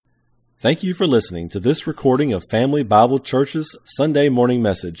Thank you for listening to this recording of Family Bible Church's Sunday morning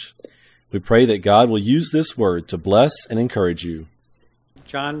message. We pray that God will use this word to bless and encourage you.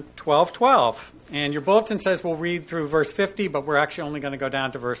 John 12:12. And your bulletin says we'll read through verse 50, but we're actually only going to go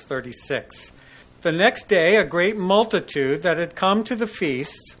down to verse 36. The next day, a great multitude that had come to the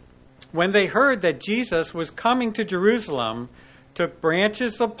feast, when they heard that Jesus was coming to Jerusalem, took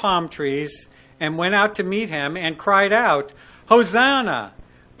branches of palm trees and went out to meet him and cried out, "Hosanna!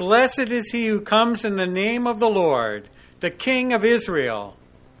 Blessed is he who comes in the name of the Lord, the King of Israel."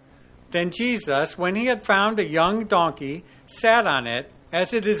 Then Jesus, when he had found a young donkey, sat on it,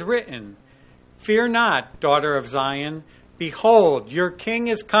 as it is written, "Fear not, daughter of Zion. Behold, your king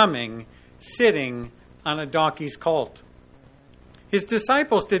is coming, sitting on a donkey's colt." His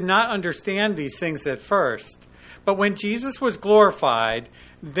disciples did not understand these things at first, but when Jesus was glorified,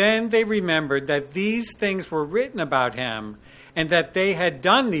 then they remembered that these things were written about him, and that they had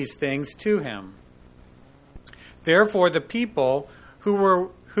done these things to him. Therefore the people who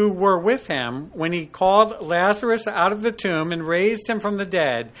were with him when he called Lazarus out of the tomb and raised him from the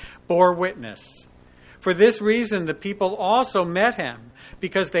dead bore witness. For this reason the people also met him,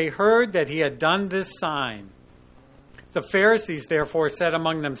 because they heard that he had done this sign. The Pharisees therefore said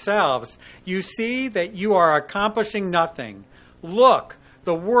among themselves, "You see that you are accomplishing nothing. Look,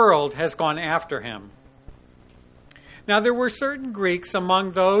 the world has gone after him." Now there were certain Greeks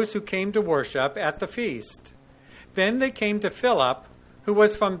among those who came to worship at the feast. Then they came to Philip, who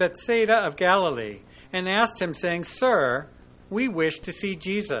was from Bethsaida of Galilee, and asked him, saying, "Sir, we wish to see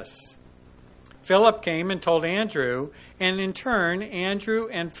Jesus." Philip came and told Andrew, and in turn Andrew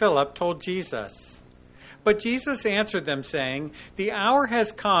and Philip told Jesus. But Jesus answered them, saying, "The hour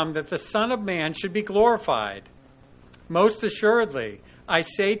has come that the Son of Man should be glorified. Most assuredly, I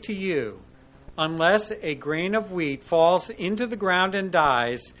say to you, unless a grain of wheat falls into the ground and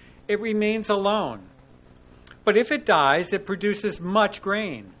dies, it remains alone. But if it dies, it produces much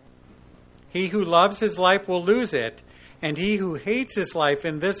grain. He who loves his life will lose it, and he who hates his life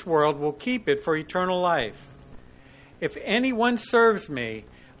in this world will keep it for eternal life. If anyone serves me,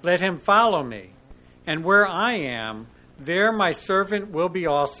 let him follow me, and where I am, there my servant will be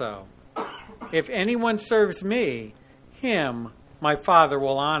also. If anyone serves me, him my Father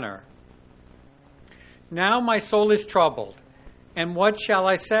will honor. Now my soul is troubled, and what shall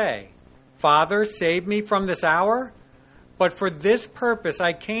I say? Father, save me from this hour? But for this purpose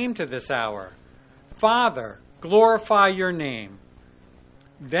I came to this hour. Father, glorify your name."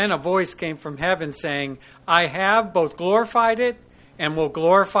 Then a voice came from heaven saying, "I have both glorified it and will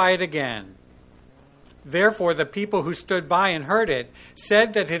glorify it again." Therefore the people who stood by and heard it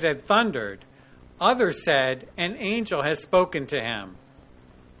said that it had thundered. Others said, "An angel has spoken to him."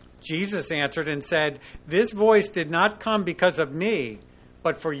 Jesus answered and said, "This voice did not come because of me,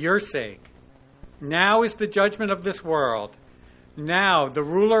 but for your sake. Now is the judgment of this world. Now the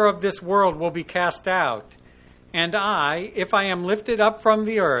ruler of this world will be cast out. And I, if I am lifted up from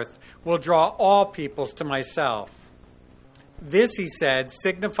the earth, will draw all peoples to myself." This he said,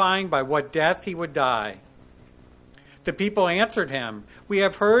 signifying by what death he would die. The people answered him, "We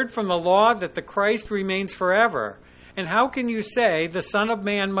have heard from the law that the Christ remains forever. And how can you say the Son of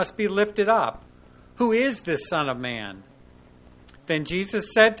Man must be lifted up? Who is this Son of Man?" Then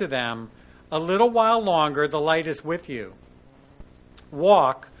Jesus said to them, "A little while longer the light is with you.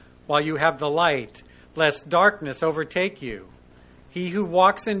 Walk while you have the light, lest darkness overtake you. He who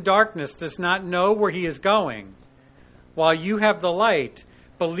walks in darkness does not know where he is going. While you have the light,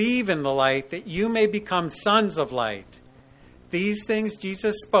 believe in the light, that you may become sons of light." These things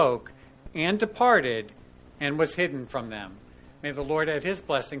Jesus spoke and departed, and was hidden from them. May the Lord add his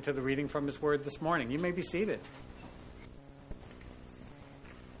blessing to the reading from his word this morning. You may be seated.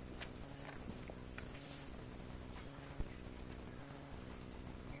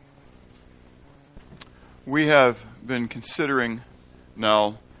 We have been considering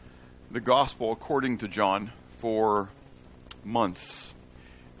now the gospel according to John for months.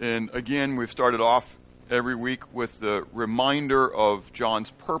 And again, we've started off every week with the reminder of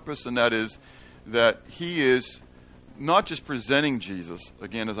John's purpose, and that is that he is not just presenting Jesus,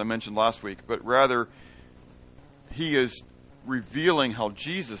 again, as I mentioned last week, but rather he is revealing how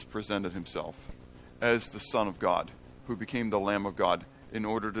Jesus presented himself as the Son of God, who became the Lamb of God in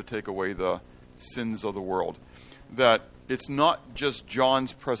order to take away the sins of the world. That it's not just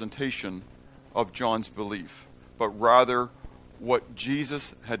John's presentation of John's belief, but rather what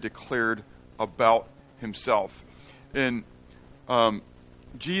Jesus had declared about himself. And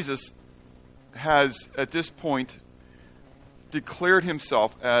Jesus has, at this point, declared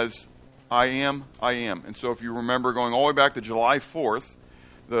himself as I am. And so if you remember going all the way back to July 4th,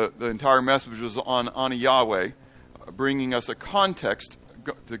 the entire message was on Yahweh, bringing us a context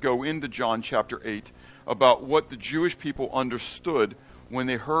to go into John chapter 8 about what the Jewish people understood when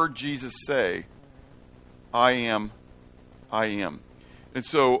they heard Jesus say, I am, I am. And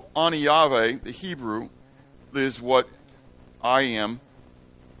so, Ani Yahweh, the Hebrew, is what I am,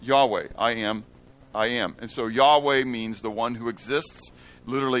 Yahweh. I am, I am. And so, Yahweh means the one who exists.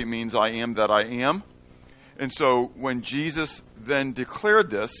 Literally, it means I am that I am. And so, when Jesus then declared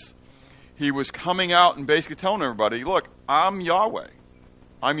this, he was coming out and basically telling everybody, look, I'm Yahweh.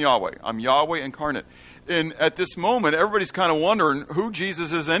 I'm Yahweh. I'm Yahweh incarnate. And at this moment, everybody's kind of wondering who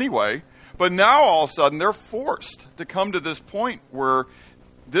Jesus is anyway. But now, all of a sudden, they're forced to come to this point where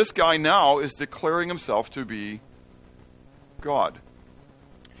this guy now is declaring himself to be God.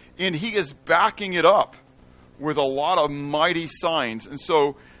 And he is backing it up with a lot of mighty signs. And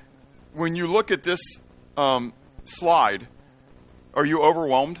so, when you look at this slide, are you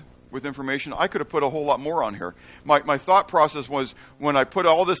overwhelmed with information? I could have put a whole lot more on here. My thought process was, when I put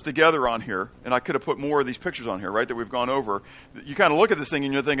all this together on here, and I could have put more of these pictures on here, right, that we've gone over, you kind of look at this thing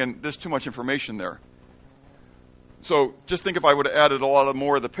and you're thinking, there's too much information there. So just think if I would have added a lot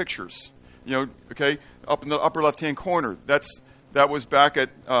more of the pictures. Okay, up in the upper left-hand corner, that was back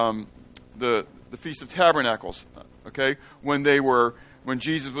at the Feast of Tabernacles, okay, when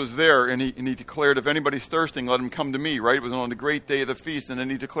Jesus was there, and he declared, if anybody's thirsting, let him come to me, right? It was on the great day of the feast, and then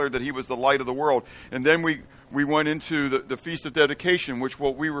he declared that he was the light of the world. And then we went into the Feast of Dedication, which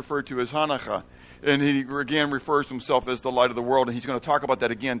what we refer to as Hanukkah. And he again refers to himself as the light of the world, and he's going to talk about that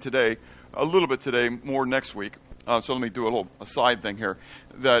again today, a little bit today, more next week. So let me do a side thing here,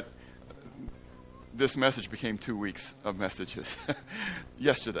 that this message became 2 weeks of messages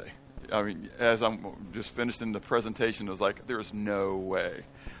yesterday. I mean, as I'm just finishing the presentation, it was like, there's no way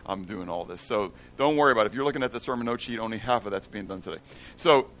I'm doing all this. So don't worry about it. If you're looking at the sermon note sheet, only half of that's being done today.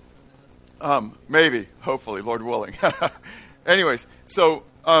 So maybe, hopefully, Lord willing. Anyways, so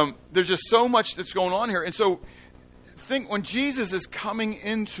there's just so much that's going on here. And so think when Jesus is coming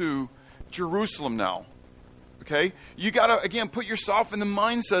into Jerusalem now, okay, you got to, again, put yourself in the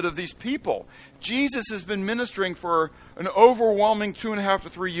mindset of these people. Jesus has been ministering for an overwhelming 2.5 to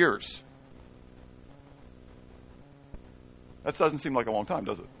 3 years. That doesn't seem like a long time,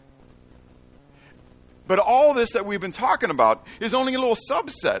 does it? But all this that we've been talking about is only a little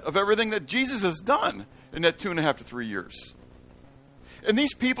subset of everything that Jesus has done in that 2.5 to 3 years. And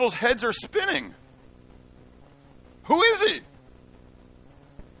these people's heads are spinning. Who is he?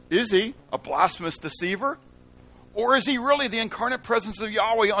 Is he a blasphemous deceiver? Or is he really the incarnate presence of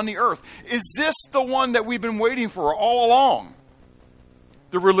Yahweh on the earth? Is this the one that we've been waiting for all along?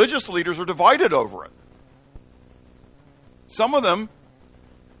 The religious leaders are divided over it. Some of them,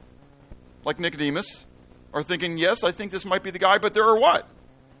 like Nicodemus, are thinking, yes, I think this might be the guy, but they're what?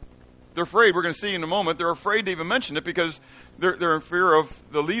 They're afraid. We're going to see in a moment. They're afraid to even mention it because they're in fear of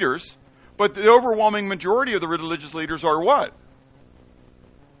the leaders. But the overwhelming majority of the religious leaders are what?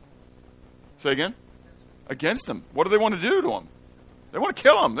 Say again? Against him. What do they want to do to him? They want to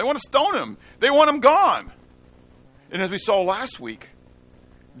kill him. They want to stone him. They want him gone. And as we saw last week,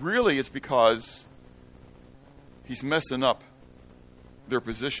 really it's because he's messing up their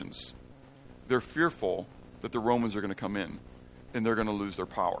positions. They're fearful that the Romans are going to come in and they're going to lose their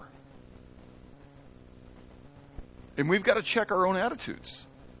power. And we've got to check our own attitudes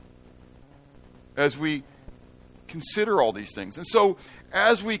as we consider all these things. And so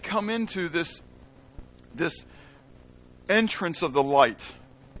as we come into this entrance of the light,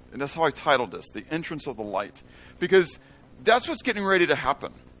 and that's how I titled this, the entrance of the light, because that's what's getting ready to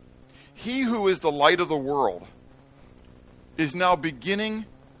happen. He who is the light of the world is now beginning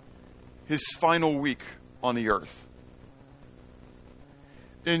his final week on the earth.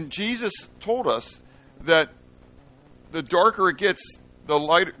 And Jesus told us that the darker it gets,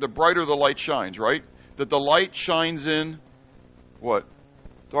 the brighter the light shines, right? That the light shines in what?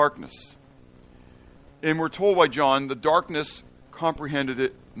 Darkness. And we're told by John, the darkness comprehended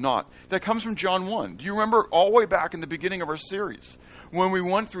it not. That comes from John 1. Do you remember all the way back in the beginning of our series, when we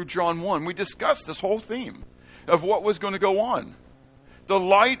went through John 1, we discussed this whole theme of what was going to go on. The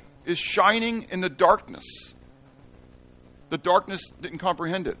light is shining in the darkness. The darkness didn't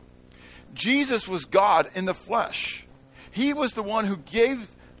comprehend it. Jesus was God in the flesh. He was the one who gave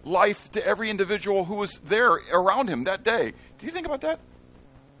life to every individual who was there around him that day. Do you think about that?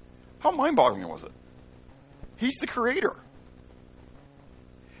 How mind-boggling was it? He's the creator.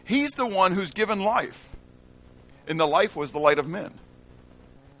 He's the one who's given life. And the life was the light of men.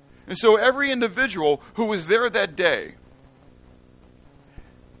 And so every individual who was there that day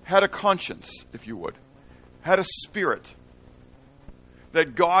had a conscience, if you would, had a spirit,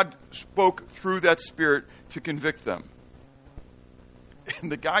 that God spoke through that Spirit to convict them.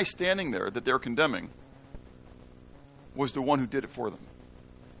 And the guy standing there that they're condemning was the one who did it for them.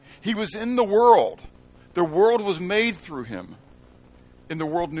 He was in the world. The world was made through him, and the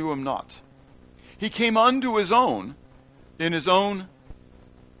world knew him not. He came unto his own, and his own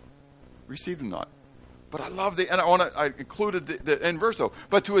received him not. But I love I included the end verse though.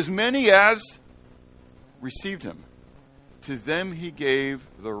 But to as many as received him, to them he gave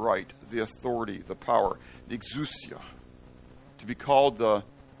the right, the authority, the power, the exousia, to be called the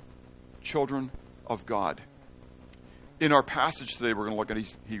children of God. In our passage today, we're going to look at,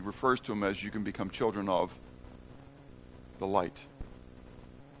 he refers to them as you can become children of the light.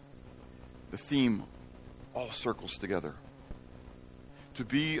 The theme all circles together. To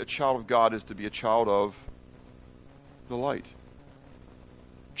be a child of God is to be a child of the light.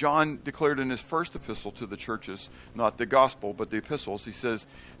 John declared in his first epistle to the churches, not the gospel, but the epistles, he says,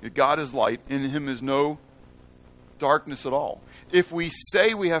 God is light, in him is no darkness at all. If we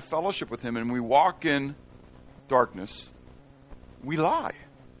say we have fellowship with him and we walk in darkness, we lie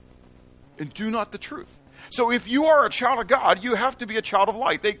and do not the truth. So if you are a child of God, you have to be a child of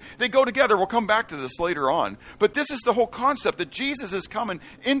light. They go together. We'll come back to this later on. But this is the whole concept that Jesus is coming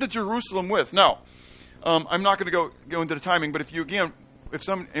into Jerusalem with. Now, I'm not going to go into the timing, but if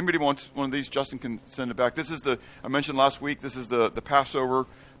anybody wants one of these, Justin can send it back. This is I mentioned last week, this is the Passover,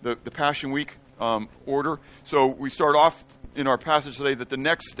 the Passion Week order. So we start off in our passage today that the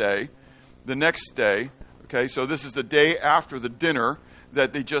next day, okay, so this is the day after the dinner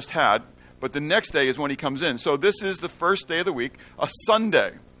that they just had. But the next day is when he comes in. So this is the first day of the week, a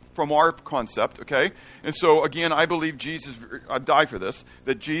Sunday from our concept, okay? And so, again, I believe I die for this,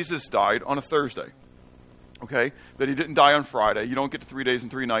 that Jesus died on a Thursday, okay? That he didn't die on Friday. You don't get to 3 days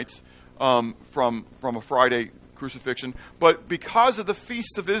and 3 nights from a Friday crucifixion, but because of the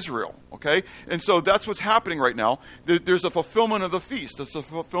feasts of Israel, okay? And so that's what's happening right now. There's a fulfillment of the feast. It's a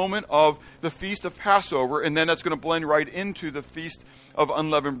fulfillment of the feast of Passover, and then that's going to blend right into the feast of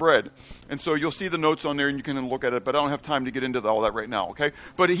unleavened bread. And so you'll see the notes on there, and you can look at it, but I don't have time to get into all that right now, okay?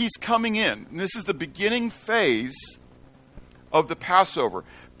 But he's coming in, and this is the beginning phase of the Passover.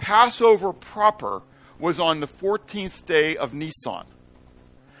 Passover proper was on the 14th day of Nisan.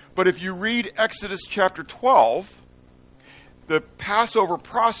 But if you read Exodus chapter 12, the Passover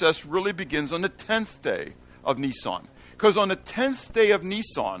process really begins on the 10th day of Nisan. Because on the 10th day of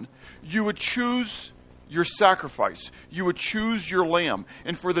Nisan, you would choose your sacrifice. You would choose your lamb.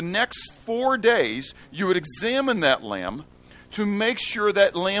 And for the next 4 days, you would examine that lamb to make sure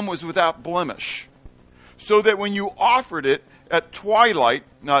that lamb was without blemish. So that when you offered it at twilight,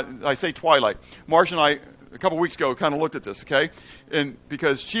 I say twilight, Marcia and I, a couple weeks ago, kind of looked at this, okay? And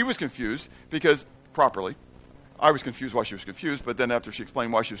because she was confused, properly, I was confused why she was confused, but then after she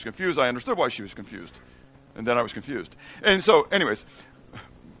explained why she was confused, I understood why she was confused. And then I was confused. And so, anyways,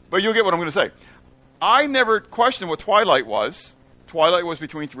 but you'll get what I'm going to say. I never questioned what twilight was. Twilight was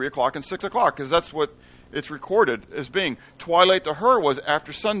between 3 o'clock and 6 o'clock, because that's what it's recorded as being. Twilight to her was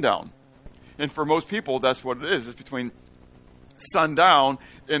after sundown. And for most people, that's what it is. It's between sundown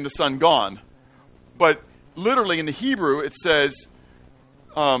and the sun gone. But literally in the Hebrew, it says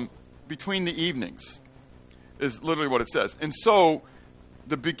between the evenings is literally what it says. And so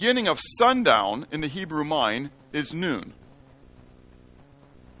the beginning of sundown in the Hebrew mind is noon.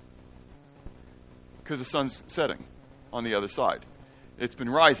 Because the sun's setting on the other side. It's been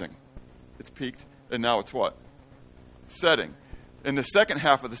rising. It's peaked. And now it's what? Setting. And the second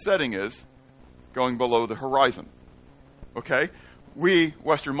half of the setting is going below the horizon. Okay? We,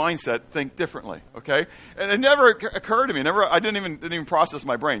 Western mindset, think differently, okay? And it never occurred to me. I didn't even process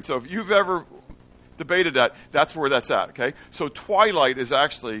my brain. So if you've ever debated that, that's where that's at, okay? So twilight is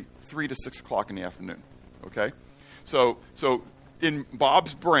actually 3 to 6 o'clock in the afternoon, okay? So in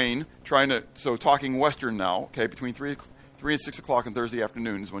Bob's brain, talking Western now, okay, between 3 and 6 o'clock on Thursday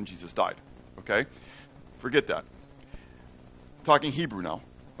afternoon is when Jesus died, okay? Forget that. Talking Hebrew now,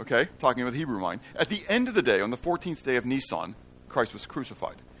 okay? Talking with Hebrew mind. At the end of the day, on the 14th day of Nisan, Christ was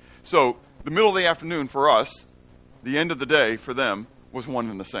crucified. So the middle of the afternoon for us, the end of the day for them, was one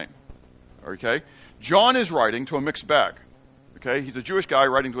and the same. Okay? John is writing to a mixed bag. Okay? He's a Jewish guy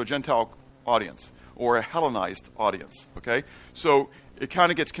writing to a Gentile audience or a Hellenized audience. Okay? So it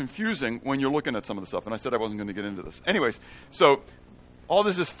kind of gets confusing when you're looking at some of the stuff. And I said I wasn't going to get into this. Anyways, so all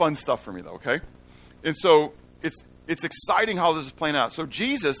this is fun stuff for me though, okay? And so it's exciting how this is playing out. So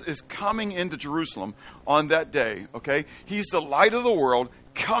Jesus is coming into Jerusalem on that day, okay? He's the light of the world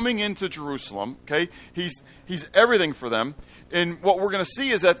coming into Jerusalem, okay? He's everything for them. And what we're going to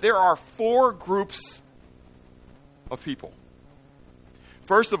see is that there are 4 groups of people.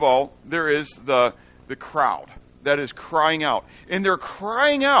 First of all, there is the crowd that is crying out. And they're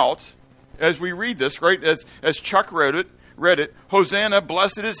crying out, as we read this, right, as Chuck read it, Hosanna,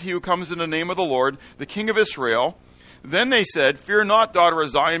 blessed is he who comes in the name of the Lord, the King of Israel. Then they said, fear not, daughter of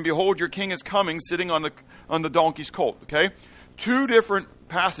Zion, behold, your king is coming, sitting on the donkey's colt. Okay? Two different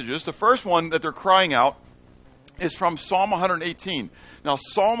passages. The first one that they're crying out is from Psalm 118. Now,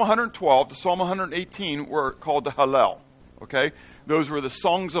 Psalm 112 to Psalm 118 were called the Hallel. Okay? Those were the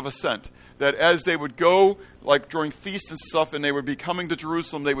songs of ascent. That as they would go, like during feasts and stuff, and they would be coming to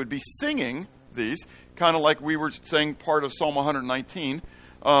Jerusalem, they would be singing these, kind of like we were saying part of Psalm 119,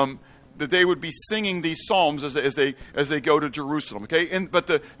 that they would be singing these psalms as they go to Jerusalem. Okay, but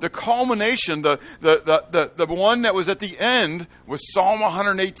the culmination, the one that was at the end was Psalm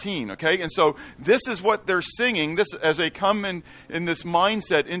 118. Okay, and so this is what they're singing this as they come in this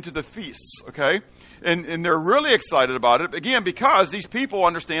mindset into the feasts. Okay, and they're really excited about it again because these people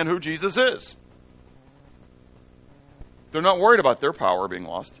understand who Jesus is. They're not worried about their power being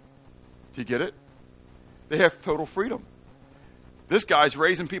lost. Do you get it? They have total freedom. This guy's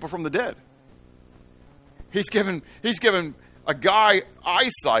raising people from the dead. He's given a guy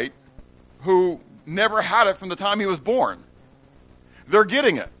eyesight who never had it from the time he was born. They're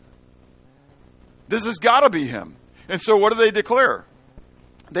getting it. This has got to be him. And so what do they declare?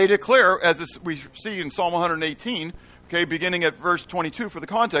 They declare, as we see in Psalm 118, okay, beginning at verse 22 for the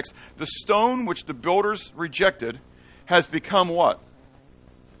context, the stone which the builders rejected has become what?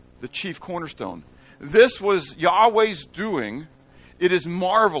 The chief cornerstone. This was Yahweh's doing. It is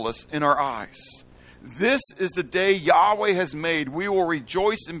marvelous in our eyes. This is the day Yahweh has made. We will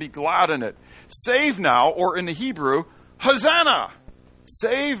rejoice and be glad in it. Save now, or in the Hebrew, Hosanna.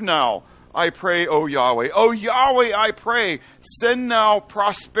 Save now, I pray, O Yahweh. O Yahweh, I pray, send now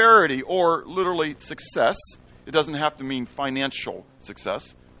prosperity, or literally success. It doesn't have to mean financial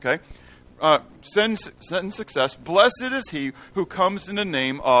success. Okay? Send success. Blessed is he who comes in the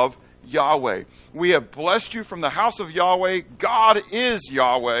name of Yahweh. We have blessed you from the house of Yahweh. God is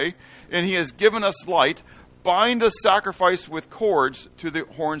Yahweh, and he has given us light. Bind the sacrifice with cords to the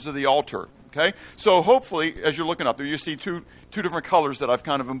horns of the altar. Okay? So hopefully, as you're looking up there, you see two different colors that I've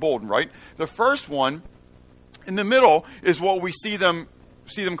kind of emboldened, right? The first one, in the middle, is what we see them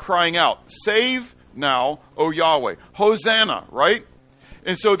crying out. Save now, O Yahweh. Hosanna, right?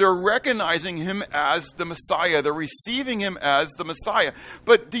 And so they're recognizing him as the Messiah. They're receiving him as the Messiah.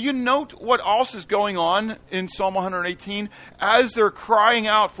 But do you note what else is going on in Psalm 118? As they're crying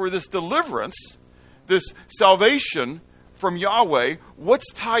out for this deliverance, this salvation from Yahweh, what's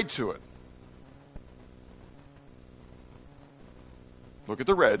tied to it? Look at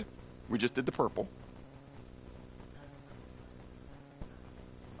the red. We just did the purple.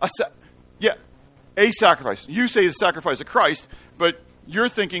 A sacrifice. You say the sacrifice of Christ, but you're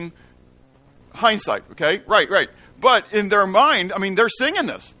thinking hindsight, okay? Right. But in their mind, I mean, they're singing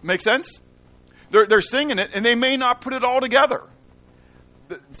this. Make sense? They're singing it, and they may not put it all together.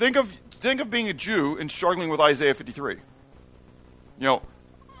 Think of being a Jew and struggling with Isaiah 53.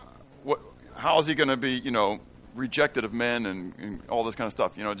 How is he going to be, rejected of men and all this kind of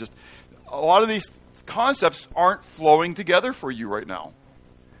stuff? Just a lot of these concepts aren't flowing together for you right now.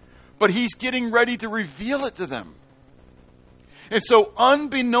 But he's getting ready to reveal it to them. And so,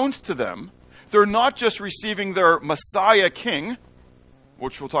 unbeknownst to them, they're not just receiving their Messiah King,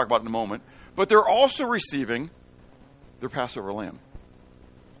 which we'll talk about in a moment, but they're also receiving their Passover lamb.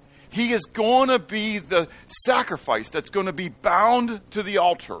 He is going to be the sacrifice that's going to be bound to the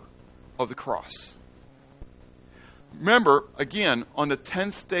altar of the cross. Remember, again, on the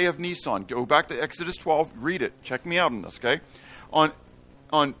 10th day of Nisan, go back to Exodus 12, read it, check me out on this, okay? On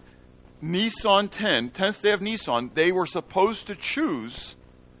Nisan 10th day of Nisan, they were supposed to choose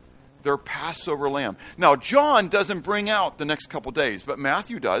their Passover lamb. Now, John doesn't bring out the next couple days, but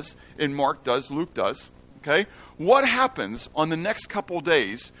Matthew does, and Mark does, Luke does. Okay? What happens on the next couple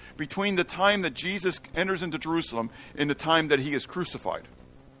days between the time that Jesus enters into Jerusalem and the time that he is crucified?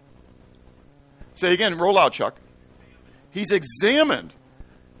 Say again, roll out, Chuck. He's examined.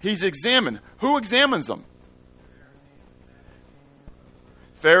 Who examines them?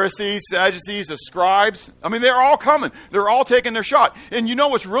 Pharisees, Sadducees, the scribes. I mean, they're all coming. They're all taking their shot. And you know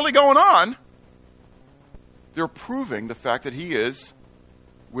what's really going on? They're proving the fact that he is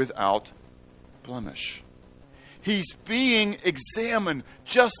without blemish. He's being examined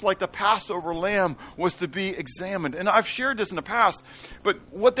just like the Passover lamb was to be examined. And I've shared this in the past, but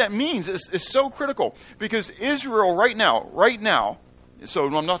what that means is so critical. Because Israel right now, so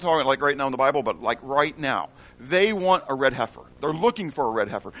I'm not talking like right now in the Bible, but like right now, they want a red heifer. They're looking for a red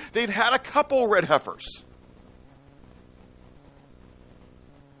heifer. They've had a couple red heifers.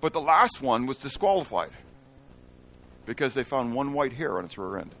 But the last one was disqualified because they found one white hair on its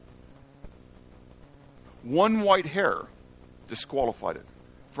rear end. One white hair disqualified it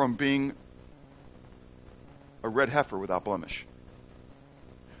from being a red heifer without blemish.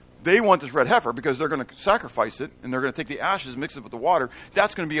 They want this red heifer because they're going to sacrifice it, and they're going to take the ashes, mix it with the water.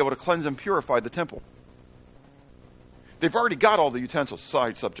 That's going to be able to cleanse and purify the temple. They've already got all the utensils.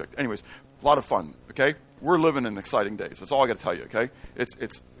 Side subject. Anyways, a lot of fun, okay? We're living in exciting days. That's all I got to tell you, okay?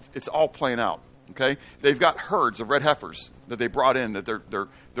 It's all playing out, okay? They've got herds of red heifers that they brought in that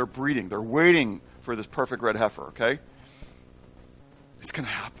they're breeding. They're waiting for this perfect red heifer, okay? It's going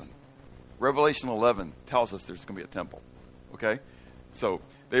to happen. Revelation 11 tells us there's going to be a temple, okay? So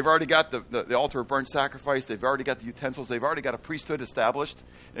they've already got the altar of burnt sacrifice. They've already got the utensils. They've already got a priesthood established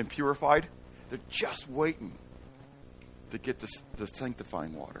and purified. They're just waiting to get the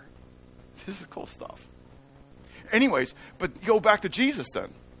sanctifying water. This is cool stuff. Anyways, but go back to Jesus then.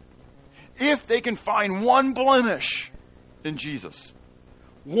 If they can find one blemish in Jesus,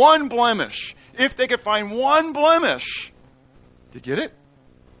 one blemish, if they could find one blemish, do you get it?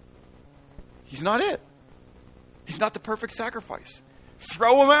 He's not it. He's not the perfect sacrifice.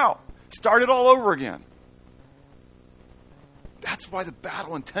 Throw him out. Start it all over again. That's why the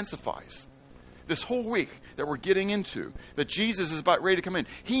battle intensifies. This whole week that we're getting into, that Jesus is about ready to come in.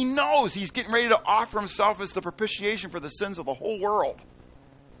 He knows he's getting ready to offer himself as the propitiation for the sins of the whole world.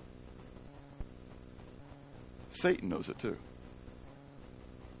 Satan knows it too.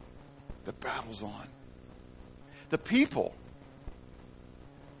 The battle's on. The people,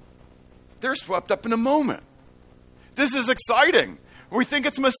 they're swept up in a moment. This is exciting. We think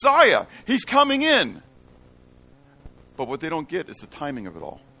it's Messiah. He's coming in. But what they don't get is the timing of it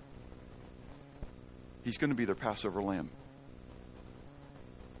all. He's going to be their Passover lamb.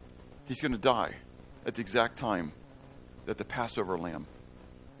 He's going to die at the exact time that the Passover lamb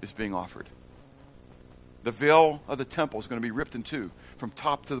is being offered. The veil of the temple is going to be ripped in two from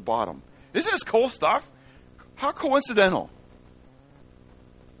top to the bottom. Isn't this cool stuff? How coincidental.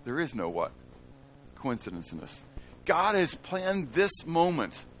 There is no what? Coincidence in this. God has planned this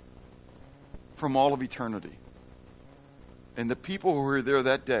moment from all of eternity. And the people who were there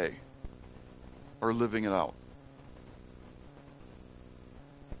that day are living it out.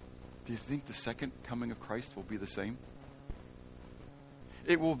 Do you think the second coming of Christ will be the same?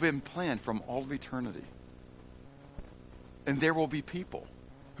 It will have been planned from all of eternity. And there will be people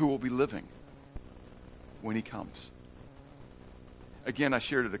who will be living when he comes. Again, I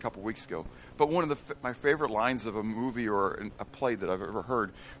shared it a couple weeks ago. But one of my favorite lines of a movie or a play that I've ever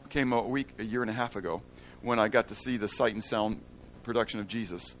heard came a year and a half ago when I got to see the Sight and Sound production of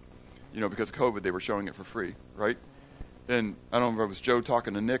Jesus. Because of COVID, they were showing it for free, right? And I don't know if it was Joe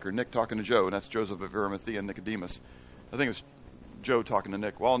talking to Nick or Nick talking to Joe, and that's Joseph of Arimathea and Nicodemus. I think it was Joe talking to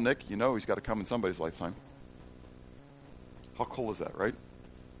Nick. Well, Nick, he's got to come in somebody's lifetime. How cool is that, right?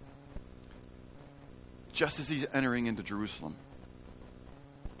 Just as he's entering into Jerusalem,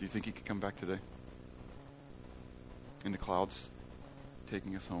 do you think he could come back today? In the clouds,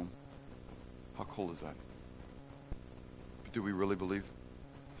 taking us home. How cool is that? But do we really believe?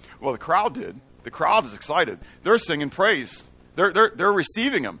 Well, the crowd did. The crowd is excited. They're singing praise. They're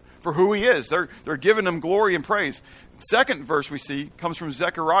receiving him for who he is. They're giving him glory and praise. Second verse we see comes from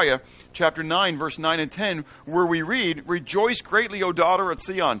Zechariah chapter 9, verse 9 and 10, where we read, "Rejoice greatly, O daughter of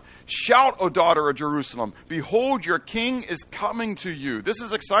Zion. Shout, O daughter of Jerusalem. Behold, your king is coming to you." This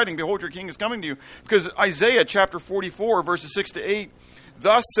is exciting. Behold, your king is coming to you. Because Isaiah chapter 44, verses 6 to 8,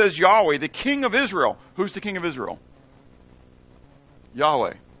 "Thus says Yahweh, the king of Israel." Who's the king of Israel?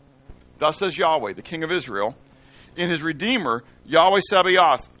 Yahweh. "Thus says Yahweh, the king of Israel, in his Redeemer, Yahweh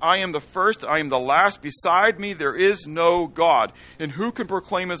Sabaoth, I am the first, I am the last. Beside me there is no God. And who can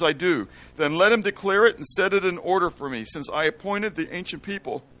proclaim as I do? Then let him declare it and set it in order for me, since I appointed the ancient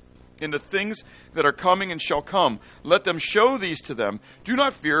people in the things that are coming and shall come. Let them show these to them. Do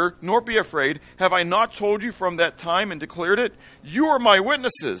not fear, nor be afraid. Have I not told you from that time and declared it? You are my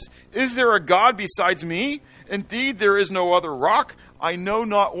witnesses. Is there a God besides me? Indeed, there is no other rock. I know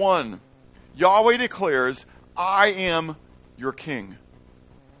not one." Yahweh declares, "I am your king."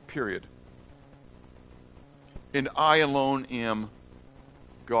 Period. And I alone am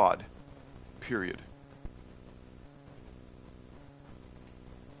God. Period.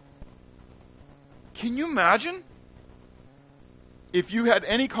 Can you imagine if you had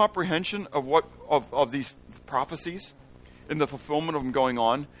any comprehension of these prophecies and the fulfillment of them going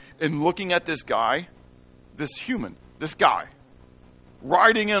on, and looking at this guy, this human, this guy,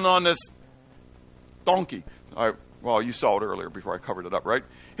 riding in on this donkey. Well, you saw it earlier before I covered it up, right?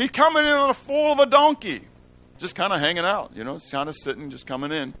 He's coming in on a foal of a donkey. just kind of hanging out, it's kind of sitting, just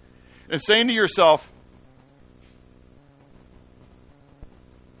coming in, and saying to yourself,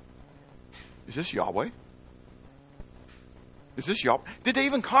 is this Yahweh? Is this Yahweh? Did they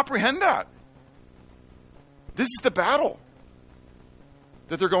even comprehend that? This is the battle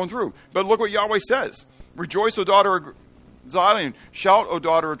that they're going through. But look what Yahweh says. Rejoice, O daughter of Zion. Shout, O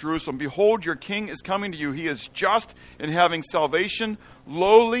daughter of Jerusalem. Behold, your king is coming to you. He is just and having salvation,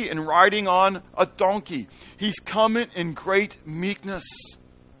 lowly and riding on a donkey. He's coming in great meekness.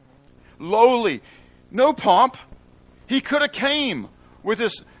 Lowly. No pomp. He could have came with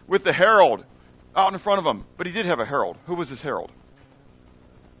the herald out in front of him. But he did have a herald. Who was his herald?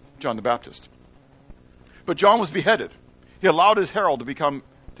 John the Baptist. But John was beheaded. He allowed his herald to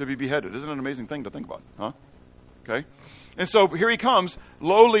be beheaded. Isn't it an amazing thing to think about? Huh? Okay? And so here he comes,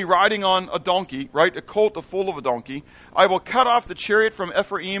 lowly riding on a donkey, right? A colt, the foal of a donkey. I will cut off the chariot from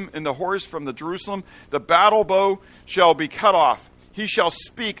Ephraim and the horse from the Jerusalem. The battle bow shall be cut off. He shall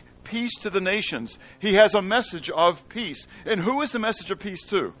speak peace to the nations. He has a message of peace. And who is the message of peace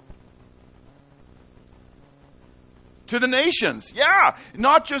to? To the nations. Yeah.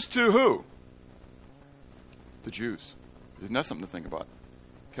 Not just to who? The Jews. Isn't that something to think about?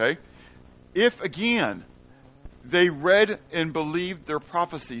 Okay? If, again, they read and believed their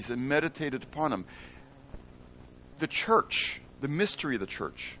prophecies and meditated upon them, the church, the mystery of the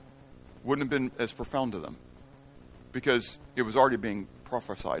church, wouldn't have been as profound to them because it was already being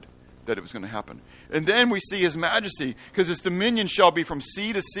prophesied that it was going to happen. And then we see his majesty, because his dominion shall be from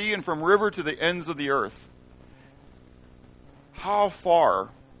sea to sea and from river to the ends of the earth. How far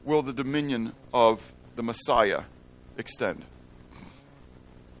will the dominion of the Messiah extend?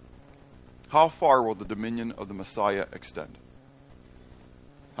 How far will the dominion of the Messiah extend?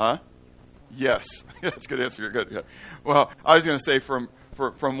 Huh? Yes. That's a good answer. You're good. Yeah. Well, I was going to say from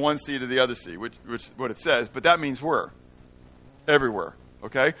one sea to the other sea, which what it says, but that means where? Everywhere.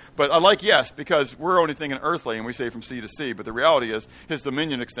 Okay? But I like yes, because we're only thinking earthly, and we say from sea to sea, but the reality is his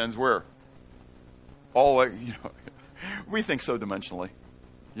dominion extends where? All the way, we think so dimensionally.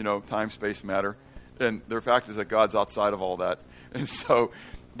 Time, space, matter. And the fact is that God's outside of all that. And so,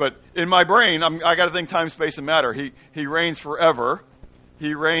 but in my brain, I got to think time, space, and matter. He reigns forever.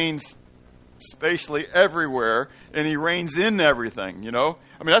 He reigns spatially everywhere, and he reigns in everything,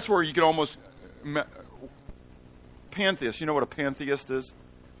 that's where you can almost... Pantheist, you know what a pantheist is?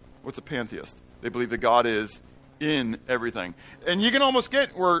 What's a pantheist? They believe that God is in everything. And you can almost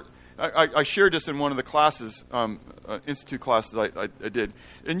get where... I shared this in one of the classes, institute classes I did.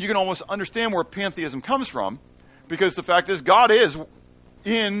 And you can almost understand where pantheism comes from, because the fact is God is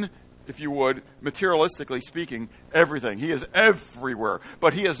in, if you would, materialistically speaking, everything. He is everywhere.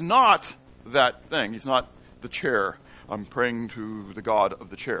 But he is not that thing. He's not the chair. I'm praying to the God of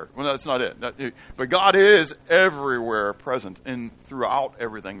the chair. Well, that's not it. But God is everywhere present and throughout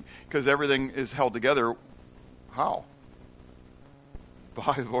everything, because everything is held together. How?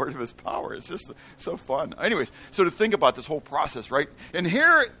 By the word of his power. It's just so fun. Anyways, so to think about this whole process, right? And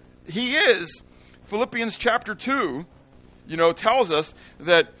here he is. Philippians chapter 2, tells us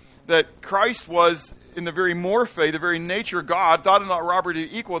that Christ was in the very morphe, the very nature God, thought it not robbery to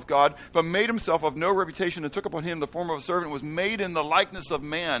be equal with God, but made himself of no reputation and took upon him the form of a servant, was made in the likeness of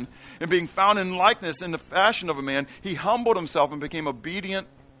man, and being found in likeness in the fashion of a man, he humbled himself and became obedient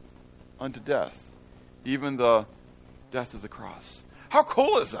unto death, even the death of the cross. How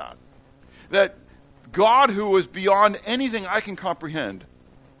cool is that? That God, who was beyond anything I can comprehend,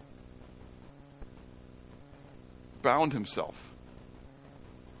 bound himself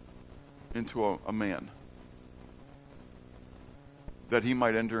into a man, that he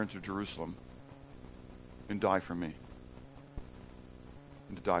might enter into Jerusalem and die for me,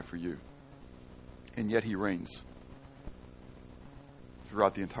 and to die for you. And yet he reigns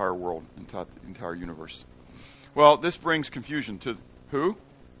throughout the entire world, the entire universe. Well, this brings confusion to who?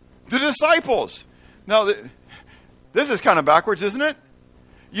 The disciples. Now, this is kind of backwards, isn't it?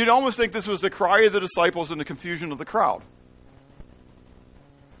 You'd almost think this was the cry of the disciples and the confusion of the crowd.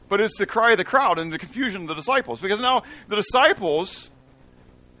 But it's the cry of the crowd and the confusion of the disciples. Because now the disciples,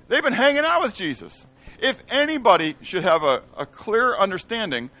 they've been hanging out with Jesus. If anybody should have a clear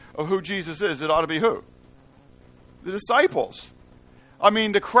understanding of who Jesus is, it ought to be who? The disciples. I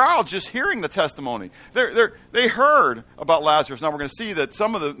mean, the crowd just hearing the testimony. They heard about Lazarus. Now we're going to see that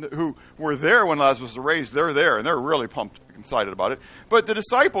some of the who were there when Lazarus was raised, they're there, and they're really pumped, excited about it. But the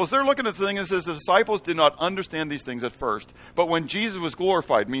disciples, they're looking at the thing and says the disciples did not understand these things at first. But when Jesus was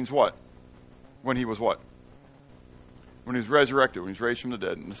glorified means what? When he was what? When he was resurrected, when he was raised from the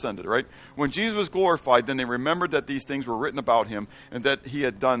dead and ascended, right? When Jesus was glorified, then they remembered that these things were written about him and that he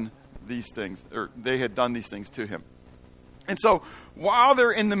had done these things, or they had done these things to him. And so while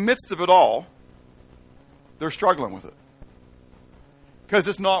they're in the midst of it all, they're struggling with it. Because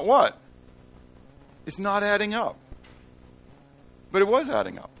it's not what? It's not adding up. But it was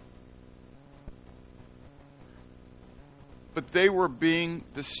adding up. But they were being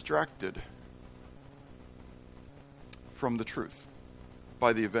distracted from the truth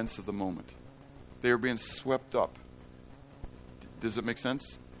by the events of the moment. They were being swept up. Does it make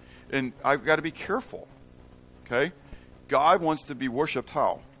sense? And I've got to be careful. Okay? God wants to be worshipped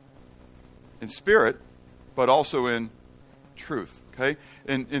how? In spirit, but also in truth. Okay?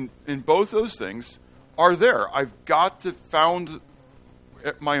 And both those things are there. I've got to found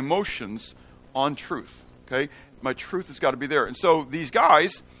my emotions on truth. Okay? My truth has got to be there. And so these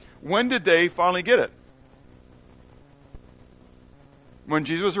guys, when did they finally get it? When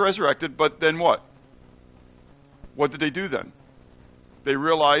Jesus was resurrected, but then what? What did they do then? They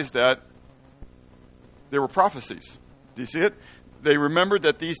realized that there were prophecies. Do you see it? They remembered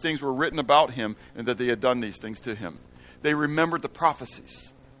that these things were written about him and that they had done these things to him. They remembered the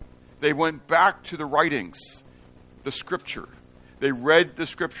prophecies. They went back to the writings, the scripture. They read the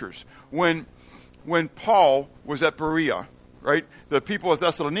scriptures. When Paul was at Berea, right? The people of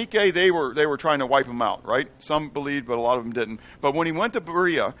Thessaloniki, they were trying to wipe him out, right? Some believed, but a lot of them didn't. But when he went to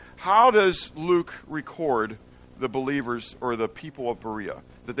Berea, how does Luke record the believers or the people of Berea?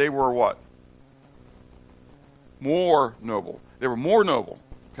 That they were what? More noble. They were more noble.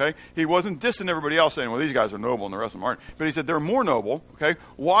 Okay? He wasn't dissing everybody else saying, well, these guys are noble and the rest of them aren't. But he said they're more noble. Okay?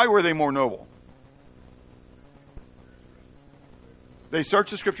 Why were they more noble? They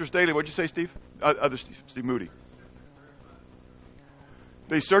searched the scriptures daily. What'd you say, Steve? Steve Moody.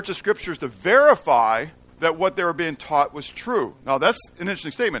 They searched the scriptures to verify that what they were being taught was true. Now, that's an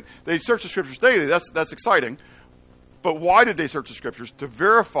interesting statement. They searched the scriptures daily. That's exciting. But why did they search the scriptures? To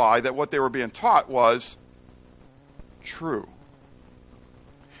verify that what they were being taught was true.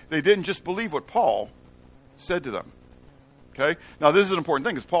 They didn't just believe what Paul said to them. Okay? Now, this is an important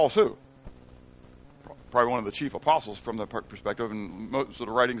thing because Paul's who? Probably one of the chief apostles from the perspective, and most of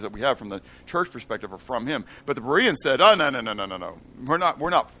the writings that we have from the church perspective are from him. But the Bereans said, oh, no. We're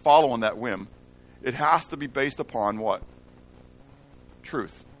not following that whim. It has to be based upon what?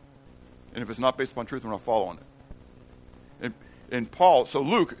 Truth. And if it's not based upon truth, we're not following it. And Paul, so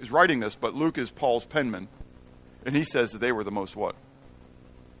Luke is writing this, but Luke is Paul's penman. And he says that they were the most what?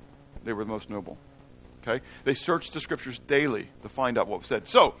 They were the most noble. Okay? They searched the scriptures daily to find out what was said.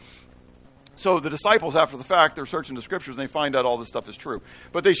 So the disciples, after the fact, they're searching the scriptures and they find out all this stuff is true.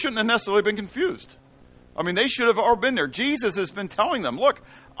 But they shouldn't have necessarily been confused. I mean, they should have all been there. Jesus has been telling them, look,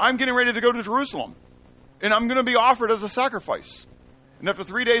 I'm getting ready to go to Jerusalem. And I'm going to be offered as a sacrifice. And after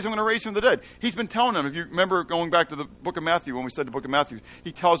 3 days, I'm going to raise him from the dead. He's been telling them, if you remember going back to the book of Matthew, when we said the book of Matthew,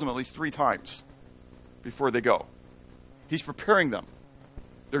 he tells them at least 3 times before they go. He's preparing them.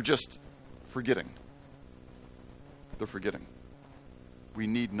 They're just forgetting. They're forgetting. We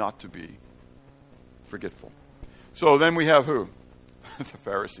need not to be forgetful. So then we have who? The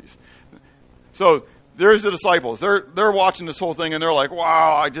Pharisees. So there's the disciples. They're watching this whole thing and they're like,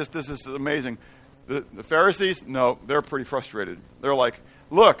 wow, this is amazing. The Pharisees, no, they're pretty frustrated. They're like,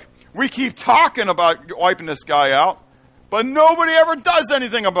 look, we keep talking about wiping this guy out, but nobody ever does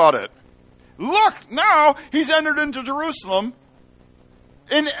anything about it. Look, now he's entered into Jerusalem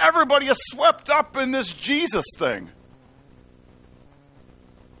and everybody is swept up in this Jesus thing.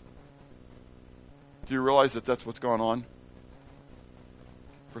 Do you realize that that's what's gone on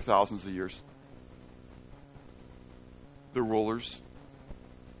for thousands of years? The rulers,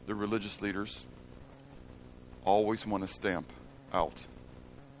 the religious leaders, always want to stamp out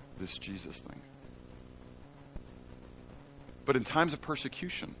this Jesus thing. But in times of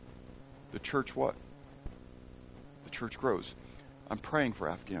persecution, the church what? The church grows. I'm praying for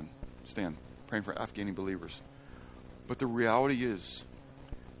Afghanistan, praying for Afghani believers. But the reality is,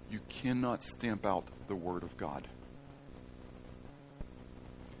 you cannot stamp out the Word of God.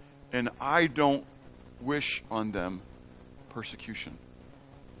 And I don't wish on them persecution.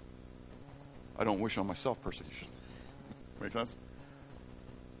 I don't wish on myself persecution. Make sense?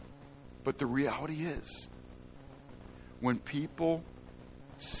 But the reality is, when people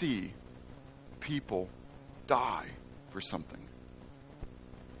see people die for something,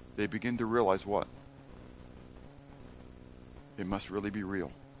 they begin to realize what? It must really be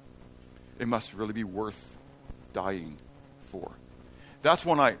real. It must really be worth dying for. That's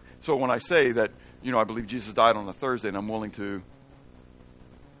when I say that, I believe Jesus died on a Thursday and I'm willing to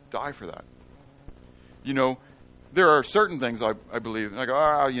die for that. There are certain things I believe, and I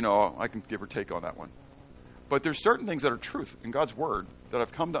go, I can give or take on that one. But there's certain things that are truth in God's word that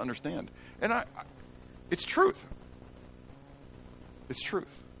I've come to understand. And it's truth. It's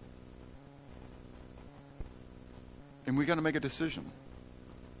truth. And we got to make a decision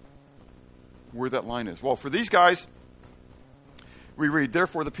where that line is. Well, for these guys, we read,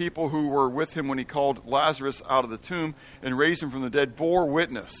 therefore the people who were with him when he called Lazarus out of the tomb and raised him from the dead bore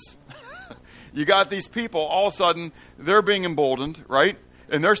witness. You got these people, all of a sudden, they're being emboldened, right?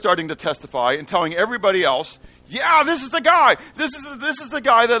 And they're starting to testify and telling everybody else, yeah, this is the guy. This is the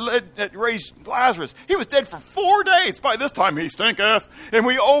guy that raised Lazarus. He was dead for 4 days. By this time he stinketh. And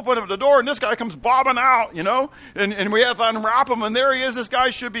we open up the door and this guy comes bobbing out, and we have to unwrap him. And there he is. This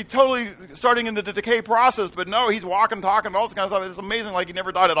guy should be totally starting in the decay process. But no, he's walking, talking, all this kind of stuff. It's amazing, like he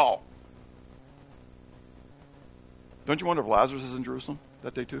never died at all. Don't you wonder if Lazarus is in Jerusalem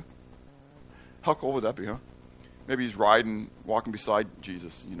that day too? How cool would that be, huh? Maybe he's walking beside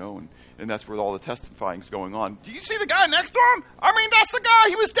Jesus, and that's where all the testifying's going on. Do you see the guy next to him? I mean, that's the guy.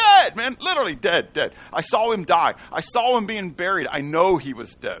 He was dead, man. Literally dead. I saw him die. I saw him being buried. I know he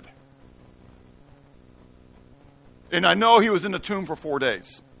was dead. And I know he was in the tomb for 4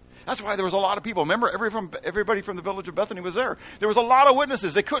 days. That's why there was a lot of people. Remember, everybody from the village of Bethany was there. There was a lot of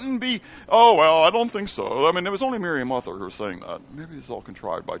witnesses. They couldn't be, oh, well, I don't think so. I mean, it was only Mary and Martha who were saying that. Maybe it's all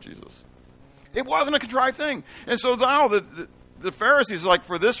contrived by Jesus. It wasn't a contrived thing. And so now the Pharisees, like,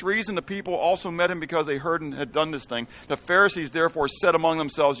 for this reason, the people also met him because they heard and had done this thing. The Pharisees therefore said among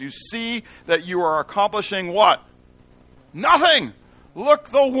themselves, you see that you are accomplishing what? Nothing. Look,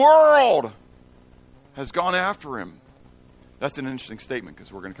 the world has gone after him. That's an interesting statement because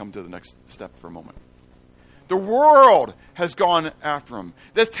we're going to come to the next step for a moment. The world has gone after him.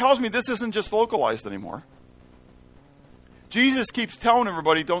 That tells me this isn't just localized anymore. Jesus keeps telling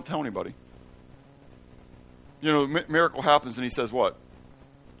everybody, don't tell anybody. Miracle happens and he says what?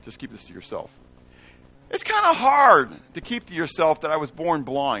 Just keep this to yourself. It's kind of hard to keep to yourself that I was born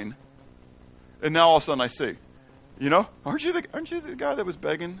blind and now all of a sudden I see. Aren't you the guy that was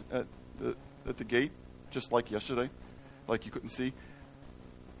begging at the gate just like yesterday? Like you couldn't see?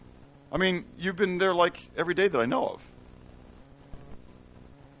 I mean, you've been there like every day that I know of.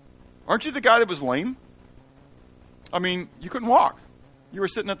 Aren't you the guy that was lame? I mean, you couldn't walk. You were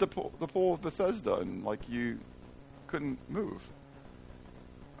sitting at the pool of Bethesda and like you couldn't move.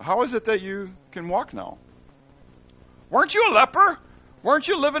 How is it that you can walk now? Weren't you a leper? Weren't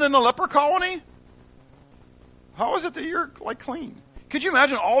you living in a leper colony? How is it that you're like clean? Could you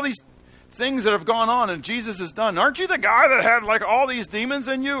imagine all these things that have gone on and Jesus has done? Aren't you the guy that had like all these demons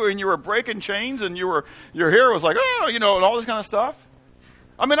in you and you were breaking chains and your hair was like, and all this kind of stuff?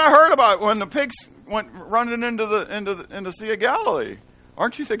 I mean, I heard about when the pigs went running into the Sea of Galilee.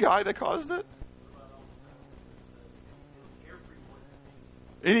 Aren't you the guy that caused it?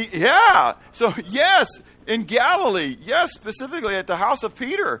 So yes, in Galilee, yes, specifically at the house of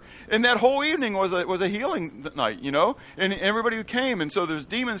Peter, and that whole evening was a healing night, and everybody who came, and so there's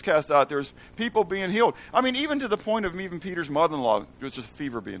demons cast out, there's people being healed. I mean, even to the point of even Peter's mother-in-law, there was just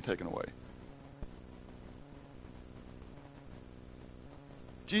fever being taken away.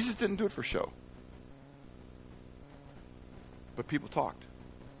 Jesus didn't do it for show. But people talked.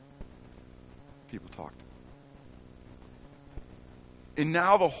 And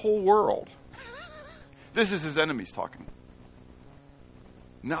now the whole world, this is his enemies talking.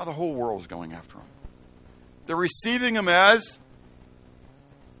 Now the whole world is going after him. They're receiving him as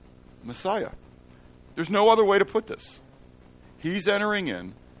Messiah. There's no other way to put this. He's entering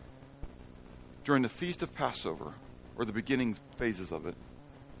in during the Feast of Passover, or the beginning phases of it,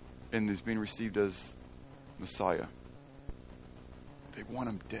 and he's being received as Messiah. They want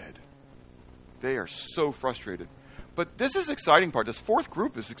him dead. They are so frustrated. But this is the exciting part. This fourth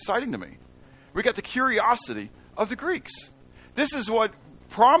group is exciting to me. We got the curiosity of the Greeks. This is what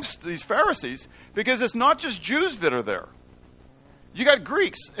prompts these Pharisees, because it's not just Jews that are there. You got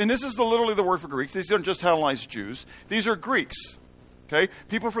Greeks, and this is literally the word for Greeks. These aren't just Hellenized Jews. These are Greeks, okay?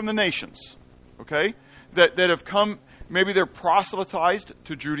 People from the nations, okay? That have come, maybe they're proselytized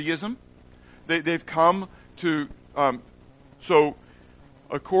to Judaism. They've come to, so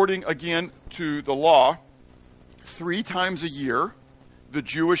according, again, to the law, 3 times a year, the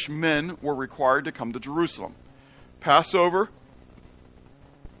Jewish men were required to come to Jerusalem. Passover,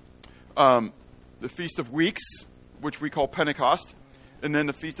 the Feast of Weeks, which we call Pentecost, and then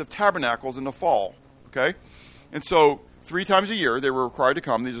the Feast of Tabernacles in the fall. Okay? And so 3 times a year they were required to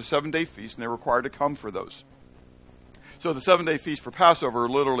come. These are 7-day feasts, and they were required to come for those. So the 7-day feast for Passover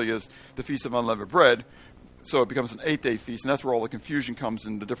literally is the Feast of Unleavened Bread. So it becomes an 8-day feast, and that's where all the confusion comes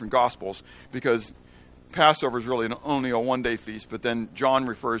in the different Gospels, because Passover is really only a one-day feast, but then John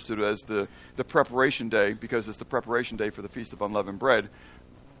refers to it as the preparation day because it's the preparation day for the Feast of Unleavened Bread.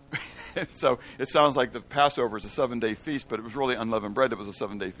 So it sounds like the Passover is a 7-day feast, but it was really unleavened bread that was a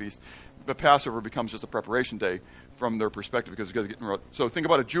 7-day feast. But Passover becomes just a preparation day from their perspective because it's getting. So think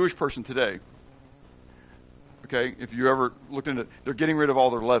about a Jewish person today. Okay, if you ever looked into it, they're getting rid of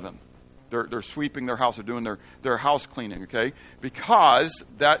all their leaven. They're sweeping their house. They're doing their house cleaning, okay? Because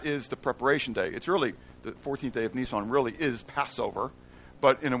that is the preparation day. It's really, the 14th day of Nisan really is Passover.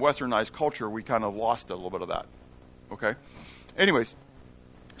 But in a westernized culture, we kind of lost a little bit of that, okay? Anyways,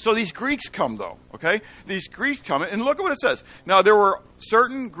 so these Greeks come, though, okay? These Greeks come, and look at what it says. Now, there were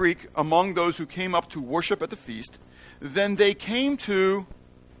certain Greek among those who came up to worship at the feast. Then they came to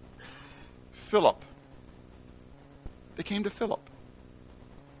Philip. They came to Philip.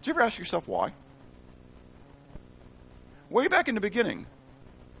 Did you ever ask yourself why? Way back in the beginning,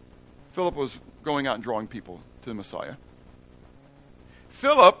 Philip was going out and drawing people to the Messiah.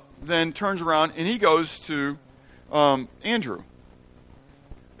 Philip then turns around and he goes to Andrew.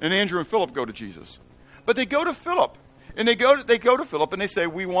 And Andrew and Philip go to Jesus. But they go to Philip. And they go to Philip and they say,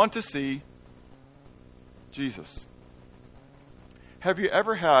 we want to see Jesus. Have you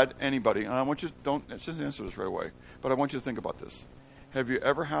ever had anybody, and I want you to don't just answer this right away, but I want you to think about this. Have you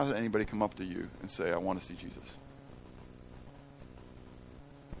ever had anybody come up to you and say, I want to see Jesus?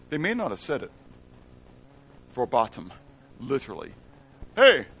 They may not have said it verbatim, literally.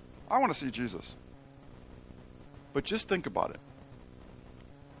 Hey, I want to see Jesus. But just think about it.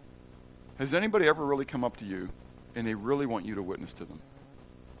 Has anybody ever really come up to you and they really want you to witness to them?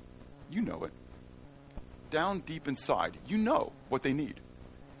 You know it. Down deep inside, you know what they need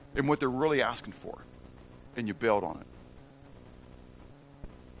and what they're really asking for. And you bailed on it.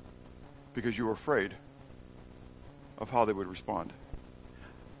 Because you were afraid of how they would respond.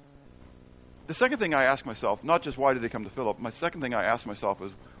 The second thing I ask myself, not just why did they come to Philip, my second thing I ask myself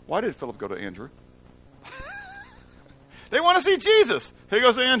is, why did Philip go to Andrew? They want to see Jesus. Here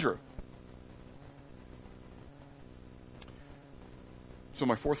goes Andrew. So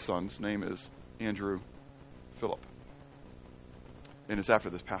my fourth son's name is Andrew Philip. And it's after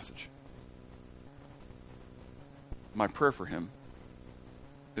this passage. My prayer for him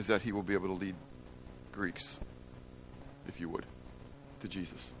is that he will be able to lead Greeks, if you would, to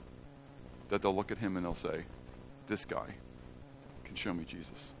Jesus. That they'll look at him and they'll say, this guy can show me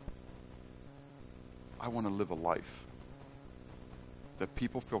Jesus. I want to live a life that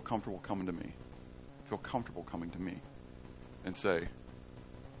people feel comfortable coming to me, and say,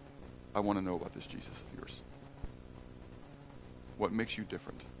 I want to know about this Jesus of yours. What makes you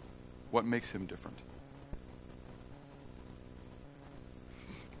different? What makes him different?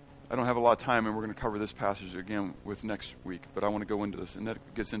 I don't have a lot of time, and we're going to cover this passage again with next week, but I want to go into this, and that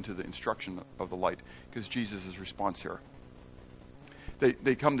gets into the instruction of the light, because Jesus' response here.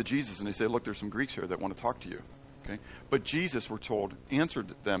 They come to Jesus, and they say, look, there's some Greeks here that want to talk to you. Okay? But Jesus, we're told,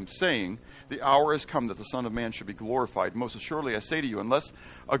 answered them, saying, the hour has come that the Son of Man should be glorified. Most assuredly, I say to you, unless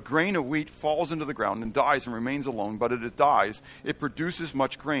a grain of wheat falls into the ground and dies and remains alone, but it dies, it produces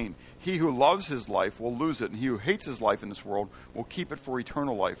much grain. He who loves his life will lose it, and he who hates his life in this world will keep it for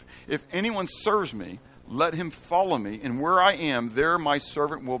eternal life. If anyone serves me, let him follow me, and where I am, there my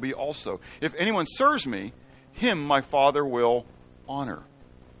servant will be also. If anyone serves me, him my Father will honor.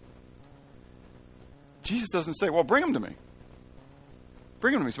 Jesus doesn't say, well, bring him to me.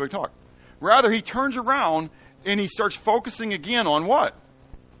 Bring him to me so we can talk. Rather, he turns around and he starts focusing again on what?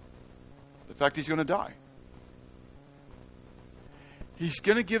 The fact he's going to die. He's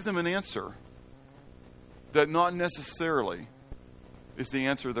going to give them an answer that not necessarily is the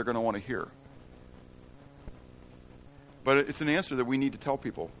answer they're going to want to hear. But it's an answer that we need to tell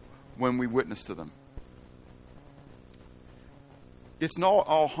people when we witness to them. It's not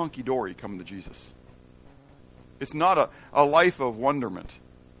all hunky-dory coming to Jesus. It's not a life of wonderment.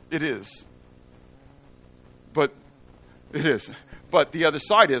 It is. But the other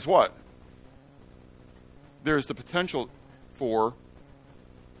side is what? There's the potential for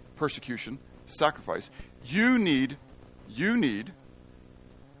persecution, sacrifice. You need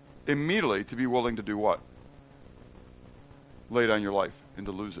immediately to be willing to do what? Lay down your life and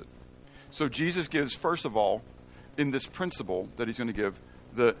to lose it. So Jesus gives, first of all, in this principle that he's going to give,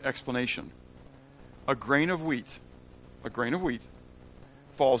 the explanation. A grain of wheat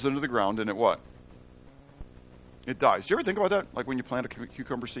falls into the ground and it what? It dies. Do you ever think about that? Like when you plant a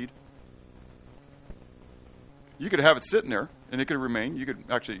cucumber seed? You could have it sitting there and it could remain. You could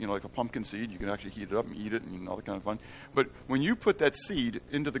actually, like a pumpkin seed, you can actually heat it up and eat it and all that kind of fun. But when you put that seed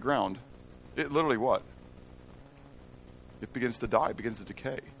into the ground, it literally what? It begins to die, begins to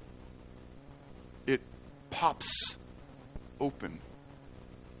decay. It pops open.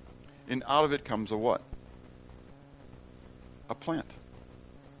 And out of it comes a what? A plant.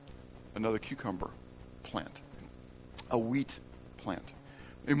 Another cucumber plant. A wheat plant.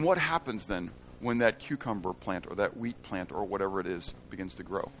 And what happens then when that cucumber plant or that wheat plant or whatever it is begins to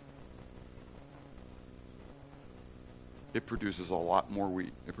grow? It produces a lot more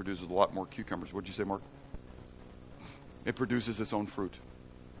wheat. It produces a lot more cucumbers. What did you say, Mark? It produces its own fruit.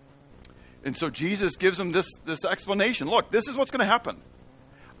 And so Jesus gives them this explanation. Look, this is what's going to happen.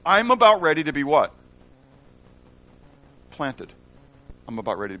 I'm about ready to be what? Planted. I'm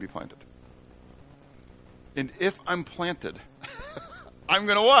about ready to be planted. And if I'm planted, I'm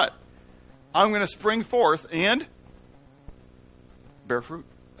going to what? I'm going to spring forth and bear fruit.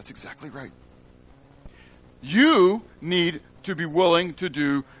 That's exactly right. You need to be willing to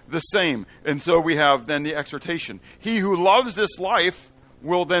do the same. And so we have then the exhortation. He who loves this life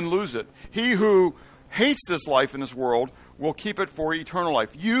will then lose it. He who hates this life in this world will keep it for eternal life.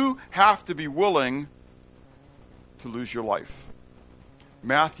 You have to be willing to lose your life.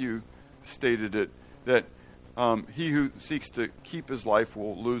 Matthew stated it that he who seeks to keep his life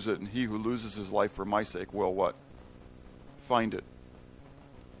will lose it, and he who loses his life for my sake will what? Find it.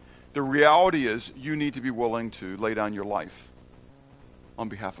 The reality is you need to be willing to lay down your life on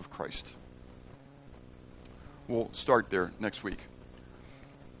behalf of Christ. We'll start there next week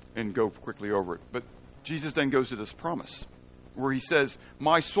and go quickly over it. But Jesus then goes to this promise where he says,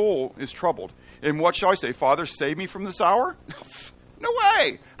 my soul is troubled. And what shall I say? Father, save me from this hour? No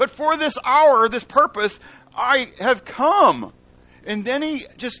way. But for this hour, this purpose, I have come. And then he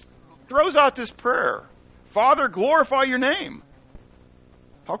just throws out this prayer. Father, glorify your name.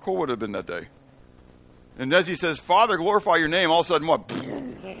 How cool would it have been that day? And as he says, Father, glorify your name, all of a sudden what?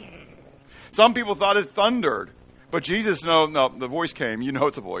 Some people thought it thundered. But Jesus, no, the voice came. You know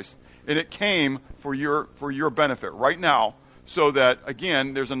it's a voice. And it came for your benefit right now. So that,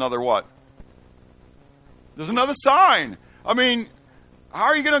 again, there's another what? There's another sign. I mean, how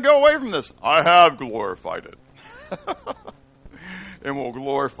are you going to go away from this? I have glorified it. And we'll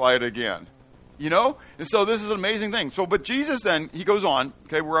glorify it again. You know? And so this is an amazing thing. So, but Jesus then, he goes on,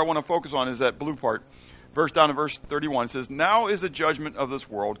 okay, where I want to focus on is that blue part. Down in verse 31, it says, now is the judgment of this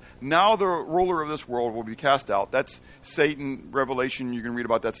world. Now the ruler of this world will be cast out. That's Satan, Revelation. You can read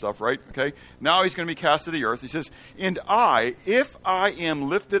about that stuff, right? Okay. Now he's going to be cast to the earth. He says, and I, if I am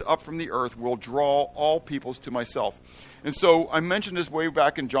lifted up from the earth, will draw all peoples to myself. And so I mentioned this way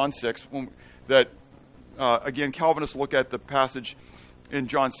back in John 6, that, again, Calvinists look at the passage in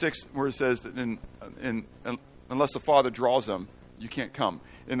John 6 where it says that unless the Father draws them, you can't come.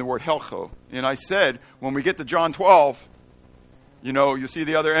 In the word helcho. And I said, when we get to John 12, you see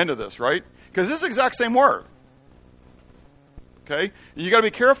the other end of this, right? Because this is the exact same word. Okay? And you got to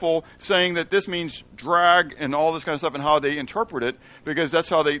be careful saying that this means drag and all this kind of stuff and how they interpret it, because that's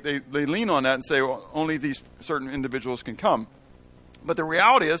how they lean on that and say, well, only these certain individuals can come. But the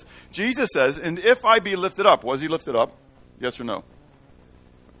reality is, Jesus says, and if I be lifted up, was he lifted up? Yes or no?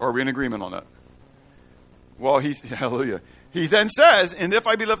 Or are we in agreement on that? Well, hallelujah. He then says, and if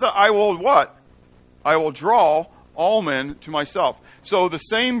I be lifted up, I will what? I will draw all men to myself. So the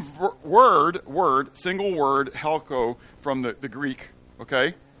same single word, helko, from the Greek,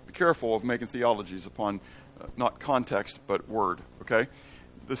 okay? Be careful of making theologies upon not context, but word, okay?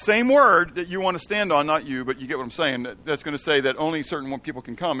 The same word that you want to stand on, not you, but you get what I'm saying, that's going to say that only certain people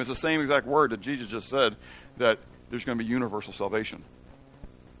can come, is the same exact word that Jesus just said, that there's going to be universal salvation.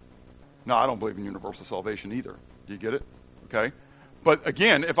 No, I don't believe in universal salvation either. Do you get it? Okay? But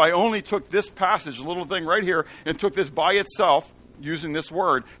again, if I only took this passage, a little thing right here, and took this by itself, using this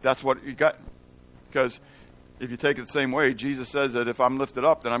word, that's what you got. Because if you take it the same way, Jesus says that if I'm lifted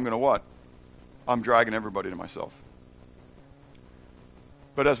up, then I'm going to what? I'm dragging everybody to myself.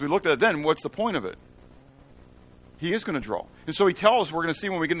 But as we looked at it then, what's the point of it? He is going to draw. And so he tells us, we're going to see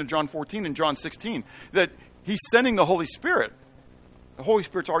when we get into John 14 and John 16, that he's sending the Holy Spirit. The Holy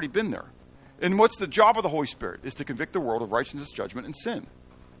Spirit's already been there. And what's the job of the Holy Spirit? Is to convict the world of righteousness, judgment, and sin.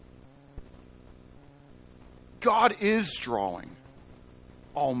 God is drawing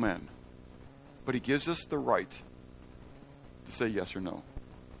all men. But he gives us the right to say yes or no.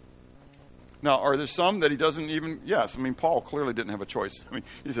 Now, are there some that he doesn't even... Yes, I mean, Paul clearly didn't have a choice. I mean,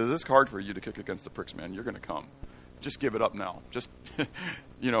 he says, it's hard for you to kick against the pricks, man. You're going to come. Just give it up now. Just,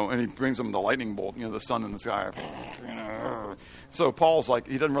 and he brings them the lightning bolt, the sun in the sky. So Paul's like,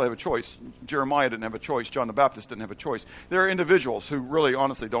 he doesn't really have a choice. Jeremiah didn't have a choice. John the Baptist didn't have a choice. There are individuals who really,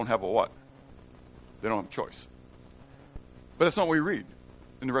 honestly, don't have a what? They don't have a choice. But that's not what we read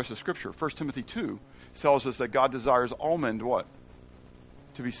in the rest of Scripture. 1 Timothy 2 tells us that God desires all men to what?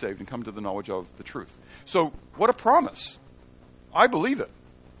 to be saved and come to the knowledge of the truth. So what a promise. I believe it.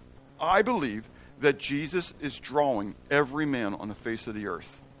 I believe that Jesus is drawing every man on the face of the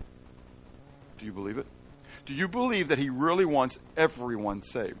earth. Do you believe it? Do you believe that he really wants everyone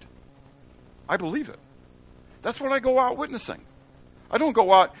saved? I believe it. That's what I go out witnessing. I don't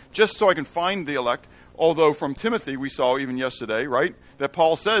go out just so I can find the elect, although from Timothy we saw even yesterday, right, that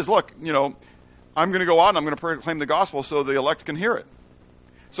Paul says, look, I'm going to go out and I'm going to proclaim the gospel so the elect can hear it.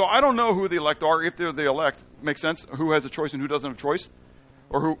 So I don't know who the elect are, if they're the elect. Makes sense? Who has a choice and who doesn't have a choice?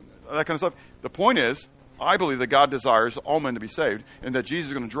 Or who, that kind of stuff. The point is, I believe that God desires all men to be saved and that Jesus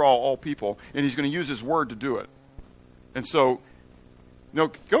is going to draw all people and he's going to use his word to do it. And so,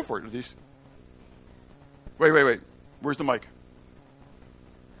 go for it, Aziz. Wait. Where's the mic?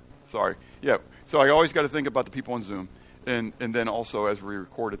 Sorry. Yeah. So I always got to think about the people on Zoom and then also as we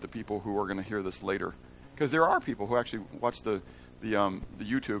record it, the people who are going to hear this later. Because there are people who actually watch the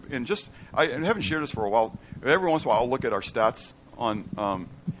YouTube. And I haven't shared this for a while. Every once in a while I'll look at our stats on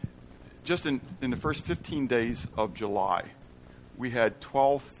just in the first 15 days of July, we had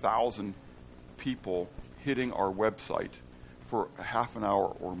 12,000 people hitting our website for a half an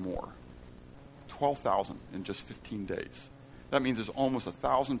hour or more. 12,000 in just 15 days. That means there's almost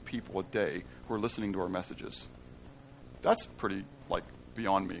 1,000 people a day who are listening to our messages. That's pretty,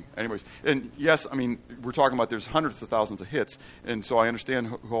 beyond me. Anyways, and yes, we're talking about there's hundreds of thousands of hits, and so I understand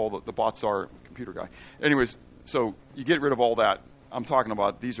who all the bots are, computer guy. Anyways, so you get rid of all that. I'm talking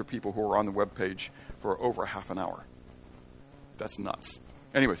about these are people who are on the web page for over half an hour. That's nuts.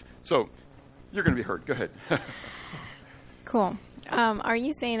 Anyways, so you're going to be heard. Go ahead. Cool. Are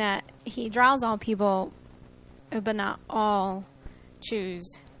you saying that he draws all people, but not all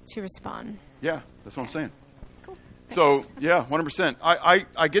choose to respond? Yeah, that's what I'm saying. Cool. So, yeah, 100%.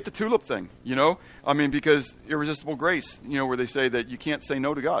 I get the tulip thing, because irresistible grace, where they say that you can't say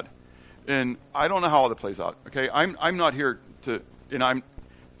no to God. And I don't know how all that plays out, okay? I'm not here to, and I'm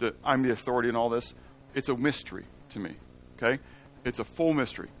the authority in all this. It's a mystery to me, okay? It's a full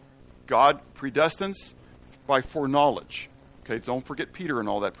mystery. God predestines by foreknowledge. Okay, don't forget Peter and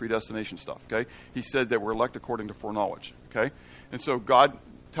all that predestination stuff, okay? He said that we're elect according to foreknowledge, okay? And so God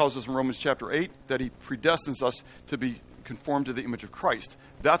tells us in Romans chapter 8 that he predestines us to be conformed to the image of Christ.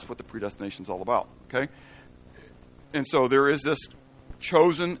 That's what the predestination is all about, okay? And so there is this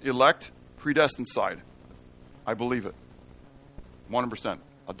chosen, elect, predestined side. I believe it. 100%.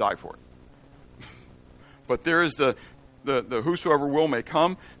 I'll die for it. But there is the whosoever will may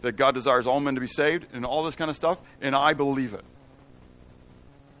come, that God desires all men to be saved, and all this kind of stuff, and I believe it.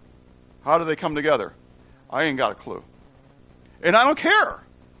 How do they come together? I ain't got a clue. And I don't care.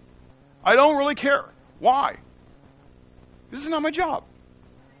 I don't really care. Why? This is not my job.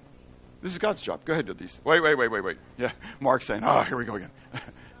 This is God's job. Go ahead, do these. Wait. Yeah, Mark's saying, here we go again.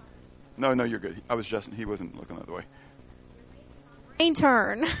 No, you're good. I was just, he wasn't looking the other way. My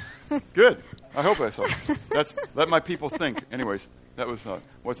turn. Good. I hope I saw. Let my people think. Anyways, that was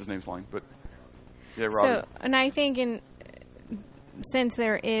what's his name's line, but yeah, Robbie. So, and I think since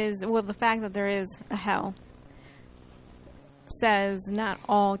there is, the fact that there is a hell says not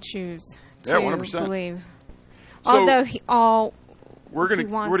all choose to 100%. believe. So Although we're gonna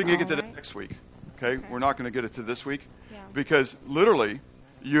get to that next week. Okay, we're not gonna get it to this week because literally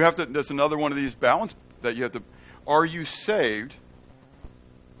you have to. There's another one of these balance that you have to. Are you saved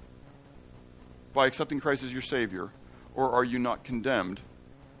by accepting Christ as your Savior, or are you not condemned?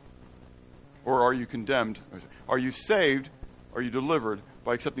 Or are you condemned? Are you saved? Are you delivered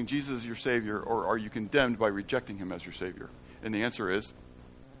by accepting Jesus as your Savior, or are you condemned by rejecting Him as your Savior? And the answer is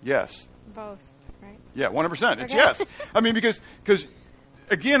yes. Both, right? Yeah, 100%. It's yes. Because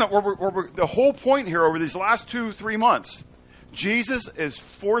again, the whole point here over these last 2-3 months, Jesus is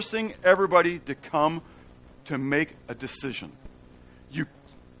forcing everybody to come to make a decision.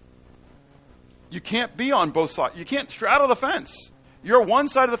 You can't be on both sides. You can't straddle the fence. You're one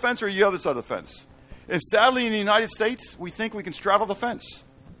side of the fence or you're the other side of the fence. And sadly, in the United States, we think we can straddle the fence.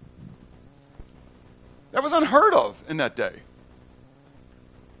 That was unheard of in that day.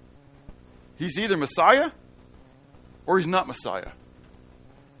 He's either Messiah or he's not Messiah.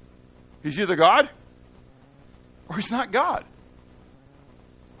 He's either God or he's not God.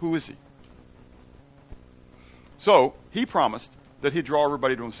 Who is he? So, he promised that he'd draw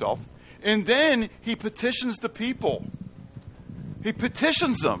everybody to himself. And then he petitions the people. He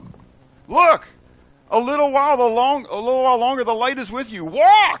petitions them. Look, a little while longer the light is with you.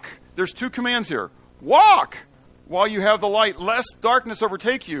 Walk! There's 2 commands here. Walk while you have the light, lest darkness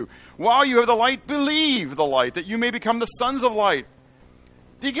overtake you. While you have the light, believe the light, that you may become the sons of light.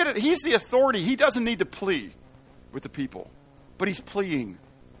 Do you get it? He's the authority. He doesn't need to plea with the people. but he's pleading.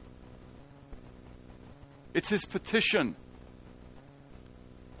 It's his petition.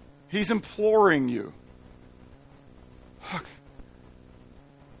 He's imploring you. Look,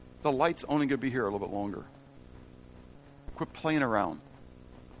 the light's only going to be here a little bit longer. Quit playing around.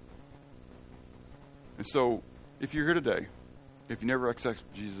 And so, if you're here today, if you never accept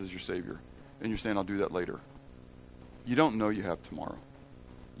Jesus as your Savior, and you're saying, I'll do that later, you don't know you have tomorrow.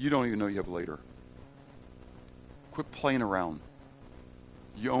 You don't even know you have later. Quit playing around.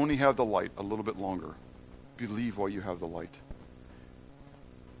 You only have the light a little bit longer. Believe while you have the light.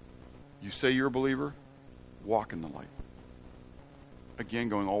 You say you're a believer, walk in the light. Again,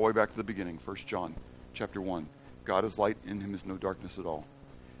 going all the way back to the beginning, 1 John chapter 1. God is light, in him is no darkness at all.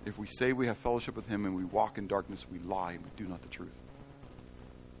 If we say we have fellowship with him and we walk in darkness, we lie and we do not the truth.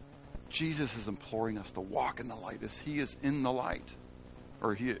 Jesus is imploring us to walk in the light as he is in the light.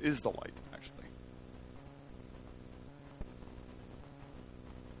 Or he is the light, actually.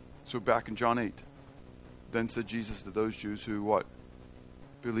 So back in John 8, then said Jesus to those Jews who what?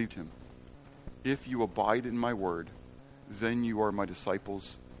 Believed him. If you abide in my word, then you are my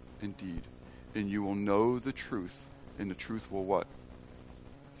disciples indeed. And you will know the truth, and the truth will what?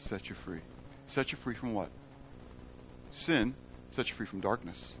 Set you free. Set you free from what? Sin. Set you free from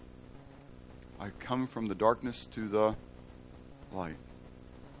darkness. I come from the darkness to the light.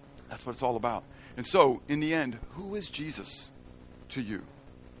 That's what it's all about. And so, in the end, who is Jesus to you?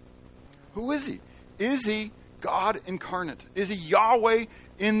 Who is he? Is he God incarnate? Is he Yahweh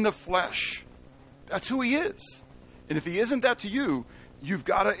in the flesh? That's who he is. And if he isn't that to you, you've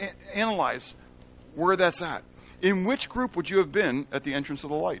got to analyze where that's at. In which group would you have been at the entrance of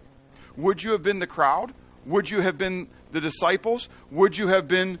the light? Would you have been the crowd? Would you have been the disciples? Would you have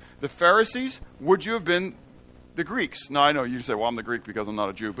been the Pharisees? Would you have been the Greeks? Now, I know you say, well, I'm the Greek because I'm not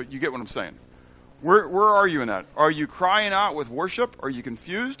a Jew, but you get what I'm saying. Where are you in that? Are you crying out with worship? Are you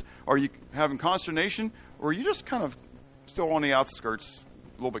confused? Are you having consternation? Or are you just kind of still on the outskirts,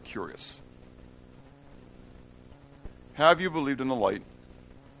 a little bit curious? Have you believed in the light?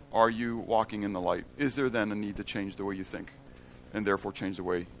 Are you walking in the light? Is there then a need to change the way you think and therefore change the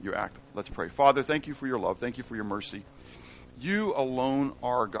way you act? Let's pray. Father, thank you for your love. Thank you for your mercy. You alone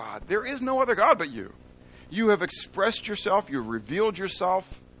are God. There is no other God but you. You have expressed yourself. You have revealed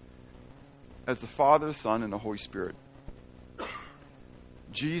yourself as the Father, the Son, and the Holy Spirit.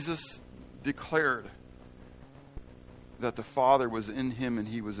 Jesus declared that the Father was in him and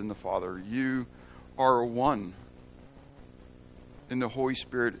he was in the Father. You are one. And the Holy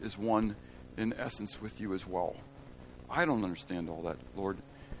Spirit is one in essence with you as well. I don't understand all that, Lord.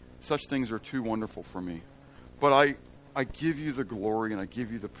 Such things are too wonderful for me. But I give you the glory and I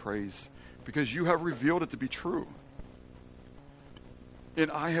give you the praise because you have revealed it to be true. And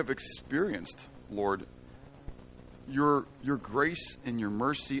I have experienced, Lord, your grace and your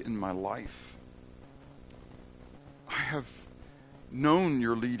mercy in my life. I have known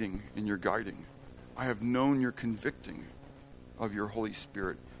your leading and your guiding. I have known your convicting of your Holy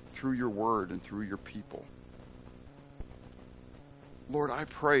Spirit through your word and through your people. Lord, I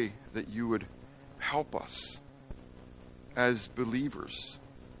pray that you would help us as believers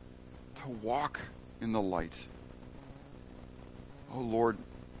to walk in the light. Oh Lord,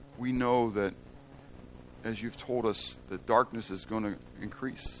 we know that as you've told us that darkness is going to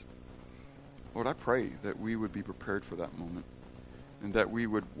increase. Lord, I pray that we would be prepared for that moment and that we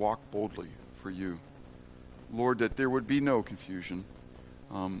would walk boldly for you. Lord, that there would be no confusion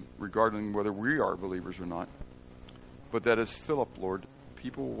regarding whether we are believers or not, but that as Philip, Lord,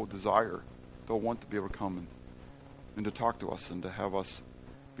 people will desire, they'll want to be able to come and to talk to us and to have us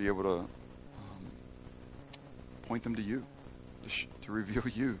be able to point them to you, to reveal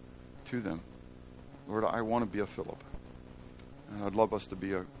you to them. Lord, I want to be a Philip. And I'd love us to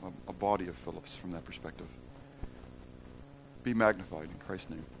be a body of Philips from that perspective. Be magnified in Christ's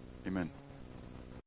name. Amen.